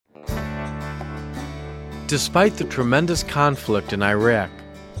Despite the tremendous conflict in Iraq,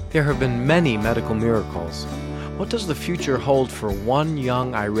 there have been many medical miracles. What does the future hold for one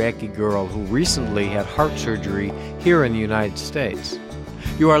young Iraqi girl who recently had heart surgery here in the United States?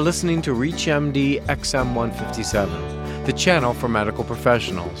 You are listening to ReachMD XM157, the channel for medical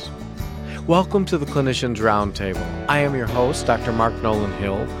professionals. Welcome to the Clinicians Roundtable. I am your host, Dr. Mark Nolan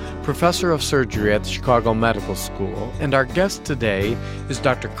Hill, professor of surgery at the Chicago Medical School, and our guest today is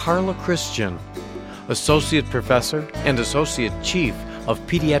Dr. Carla Christian, associate professor and associate chief of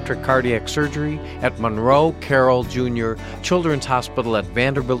pediatric cardiac surgery at Monroe Carroll Jr. Children's Hospital at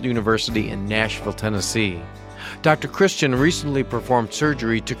Vanderbilt University in Nashville, Tennessee. Dr. Christian recently performed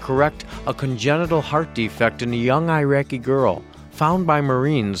surgery to correct a congenital heart defect in a young Iraqi girl found by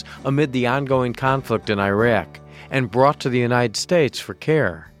Marines amid the ongoing conflict in Iraq and brought to the United States for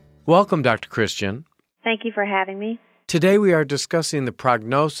care. Welcome, Dr. Christian. Thank you for having me. Today we are discussing the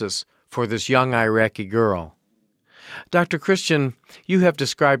prognosis for this young Iraqi girl. Dr. Christian, you have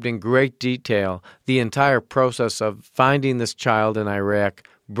described in great detail the entire process of finding this child in Iraq,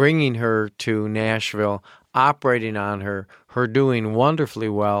 bringing her to Nashville, operating on her doing wonderfully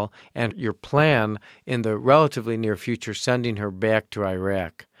well, and your plan in the relatively near future sending her back to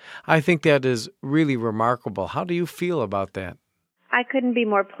Iraq. I think that is really remarkable. How do you feel about that? I couldn't be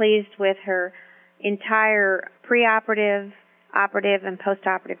more pleased with her entire preoperative, operative, and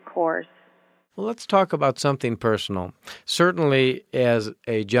postoperative course. Well, let's talk about something personal. Certainly, as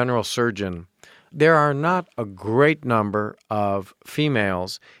a general surgeon, there are not a great number of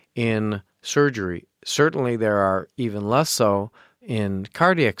females in surgery. Certainly, there are even less so in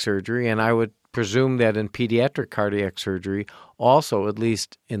cardiac surgery, and I would presume that in pediatric cardiac surgery, also, at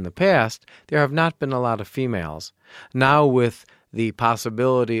least in the past, there have not been a lot of females. Now, with the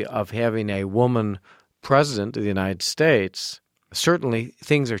possibility of having a woman president of the United States, certainly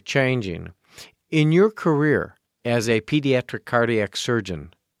things are changing. In your career as a pediatric cardiac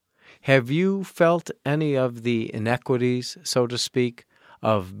surgeon, have you felt any of the inequities, so to speak,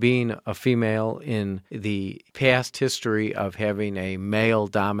 of being a female in the past history of having a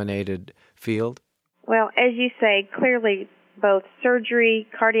male-dominated field? Well, as you say, clearly both surgery,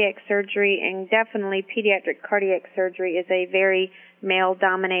 cardiac surgery, and definitely pediatric cardiac surgery is a very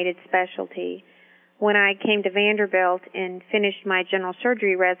male-dominated specialty. When I came to Vanderbilt and finished my general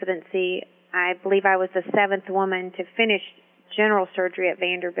surgery residency, I believe I was the seventh woman to finish general surgery at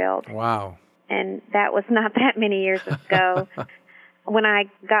Vanderbilt. Wow. And that was not that many years ago. When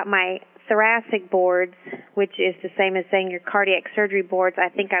I got my thoracic boards, which is the same as saying your cardiac surgery boards, I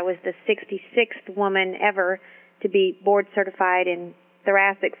think I was the 66th woman ever to be board certified in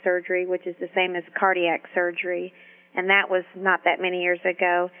thoracic surgery, which is the same as cardiac surgery. And that was not that many years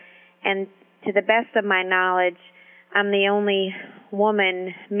ago. And to the best of my knowledge, I'm the only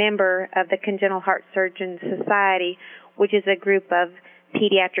woman member of the Congenital Heart Surgeons Society, which is a group of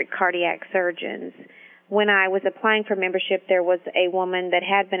pediatric cardiac surgeons. When I was applying for membership, there was a woman that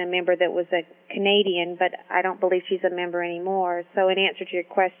had been a member that was a Canadian, but I don't believe she's a member anymore. So in answer to your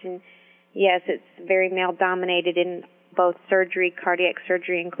question, yes, it's very male-dominated in both surgery, cardiac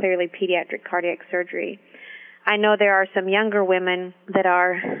surgery, and clearly pediatric cardiac surgery. I know there are some younger women that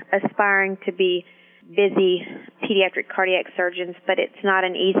are aspiring to be busy pediatric cardiac surgeons, but it's not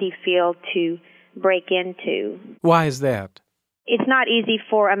an easy field to break into. Why is that? It's not easy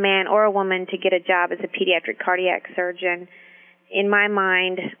for a man or a woman to get a job as a pediatric cardiac surgeon. In my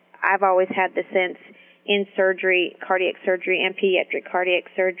mind, I've always had the sense in surgery, cardiac surgery, and pediatric cardiac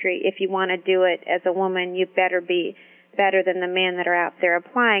surgery, if you want to do it as a woman, you better be better than the men that are out there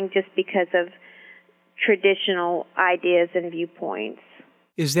applying just because of traditional ideas and viewpoints.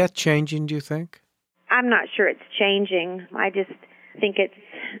 Is that changing, do you think? I'm not sure it's changing. I just think it's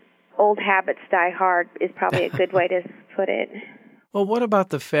old habits die hard is probably a good way to put it. Well, what about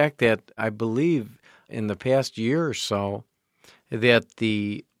the fact that I believe in the past year or so that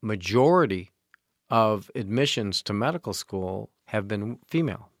the majority of admissions to medical school have been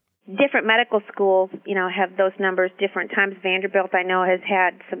female? Different medical schools, have those numbers different times. Vanderbilt, I know, has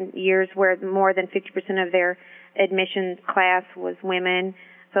had some years where more than 50% of their admission class was women.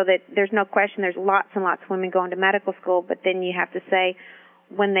 So that there's no question there's lots and lots of women going to medical school, but then you have to say,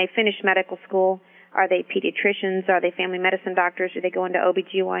 when they finish medical school, are they pediatricians, are they family medicine doctors, do they go into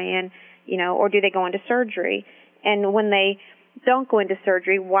OBGYN, or do they go into surgery? And when they don't go into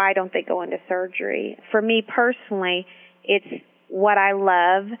surgery, why don't they go into surgery? For me personally, it's what I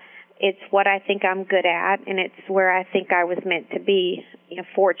love, it's what I think I'm good at, and it's where I think I was meant to be,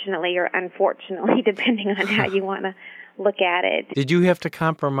 fortunately or unfortunately, depending on how you want to look at it. Did you have to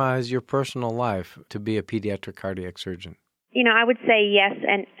compromise your personal life to be a pediatric cardiac surgeon? I would say yes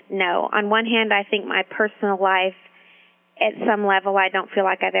and no. On one hand, I think my personal life, at some level, I don't feel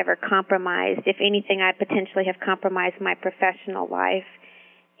like I've ever compromised. If anything, I potentially have compromised my professional life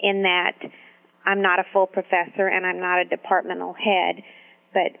in that I'm not a full professor and I'm not a departmental head.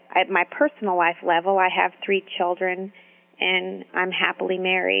 But at my personal life level, I have 3 children and I'm happily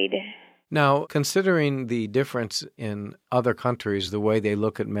married. Now, considering the difference in other countries, the way they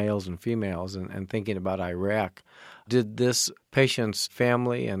look at males and females, and thinking about Iraq, did this patient's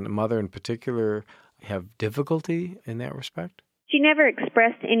family and mother in particular have difficulty in that respect? She never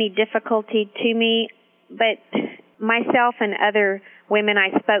expressed any difficulty to me, but myself and other women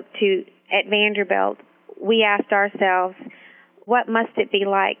I spoke to at Vanderbilt, we asked ourselves, what must it be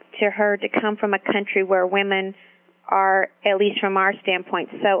like to her to come from a country where women are, at least from our standpoint,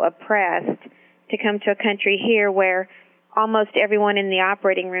 so oppressed, to come to a country here where almost everyone in the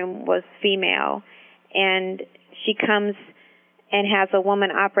operating room was female, and she comes and has a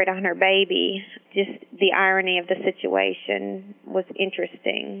woman operate on her baby. Just the irony of the situation was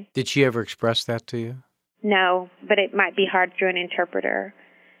interesting. Did she ever express that to you? No, but it might be hard through an interpreter.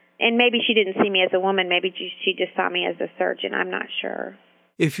 And maybe she didn't see me as a woman. Maybe she just saw me as a surgeon. I'm not sure.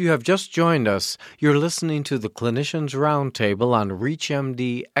 If you have just joined us, you're listening to the Clinicians Roundtable on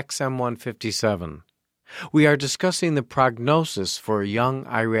ReachMD XM157. We are discussing the prognosis for a young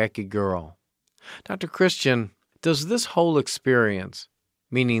Iraqi girl. Dr. Christian, does this whole experience,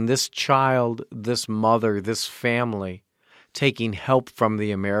 meaning this child, this mother, this family, taking help from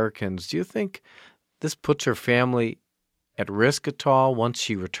the Americans, do you think this puts her family at risk at all once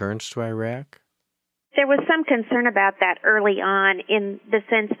she returns to Iraq? There was some concern about that early on in the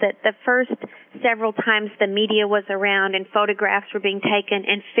sense that the first several times the media was around and photographs were being taken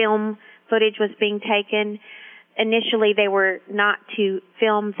and film footage was being taken, initially they were not to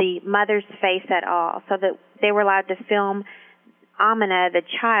film the mother's face at all, so that they were allowed to film Amina, the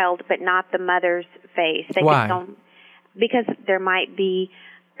child, but not the mother's face. Why? Because there might be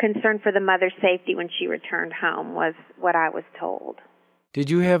concern for the mother's safety when she returned home, was what I was told. Did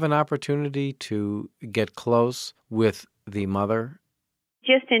you have an opportunity to get close with the mother?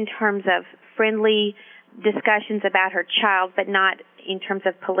 Just in terms of friendly discussions about her child, but not in terms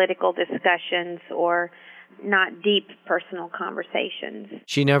of political discussions or not deep personal conversations.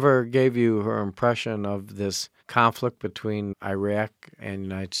 She never gave you her impression of this conflict between Iraq and the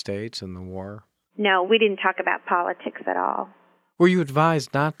United States and the war? No, we didn't talk about politics at all. Were you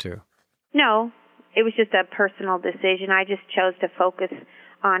advised not to? No. It was just a personal decision. I just chose to focus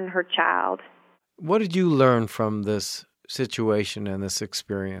on her child. What did you learn from this situation and this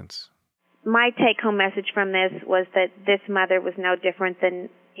experience? My take-home message from this was that this mother was no different than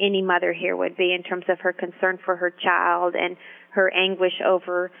any mother here would be in terms of her concern for her child and her anguish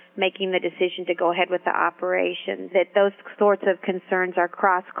over making the decision to go ahead with the operation, that those sorts of concerns are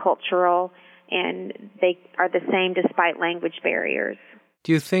cross-cultural and they are the same despite language barriers.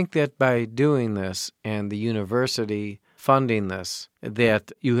 Do you think that by doing this and the university funding this,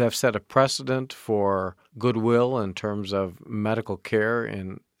 that you have set a precedent for goodwill in terms of medical care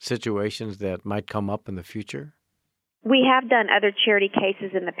in situations that might come up in the future? We have done other charity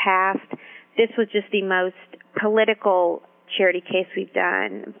cases in the past. This was just the most political charity case we've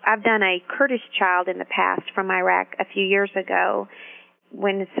done. I've done a Kurdish child in the past from Iraq a few years ago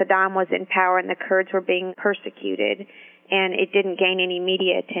when Saddam was in power and the Kurds were being persecuted, and it didn't gain any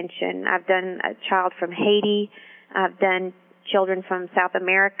media attention. I've done a child from Haiti. I've done children from South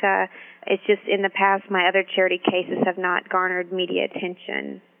America. It's just in the past, my other charity cases have not garnered media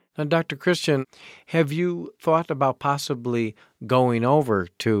attention. Now, Dr. Christian, have you thought about possibly going over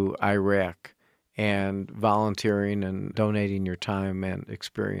to Iraq and volunteering and donating your time and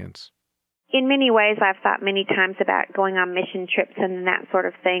experience? In many ways, I've thought many times about going on mission trips and that sort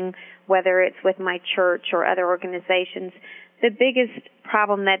of thing, whether it's with my church or other organizations. The biggest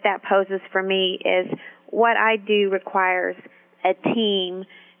problem that poses for me is what I do requires a team,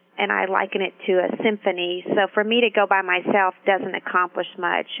 and I liken it to a symphony. So for me to go by myself doesn't accomplish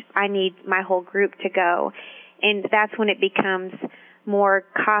much. I need my whole group to go, and that's when it becomes more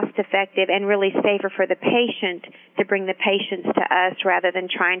cost-effective and really safer for the patient to bring the patients to us rather than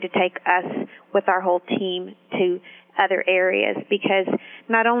trying to take us with our whole team to other areas, because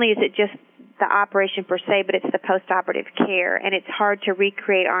not only is it just the operation per se, but it's the post-operative care, and it's hard to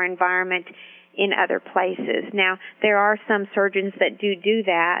recreate our environment in other places. Now, there are some surgeons that do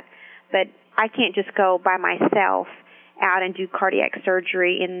that, but I can't just go by myself out and do cardiac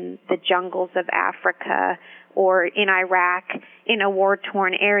surgery in the jungles of Africa or in Iraq in a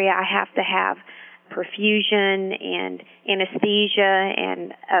war-torn area. I have to have perfusion and anesthesia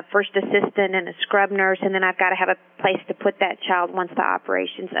and a first assistant and a scrub nurse, and then I've got to have a place to put that child once the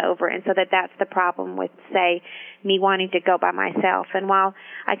operation's over. And so that's the problem with, say, me wanting to go by myself. And while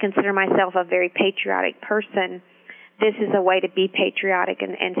I consider myself a very patriotic person, this is a way to be patriotic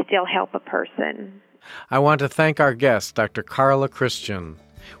and still help a person. I want to thank our guest, Dr. Carla Christian.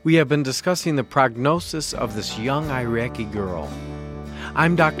 We have been discussing the prognosis of this young Iraqi girl.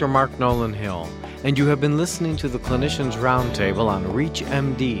 I'm Dr. Mark Nolan Hill, and you have been listening to the Clinicians Roundtable on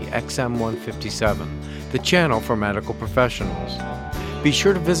ReachMD XM157, the channel for medical professionals. Be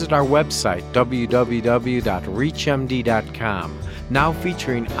sure to visit our website, www.reachmd.com, now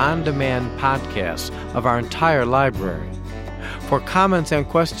featuring on-demand podcasts of our entire library. For comments and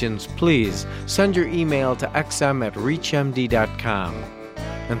questions, please send your email to xm@reachmd.com.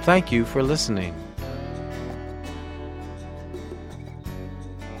 And thank you for listening.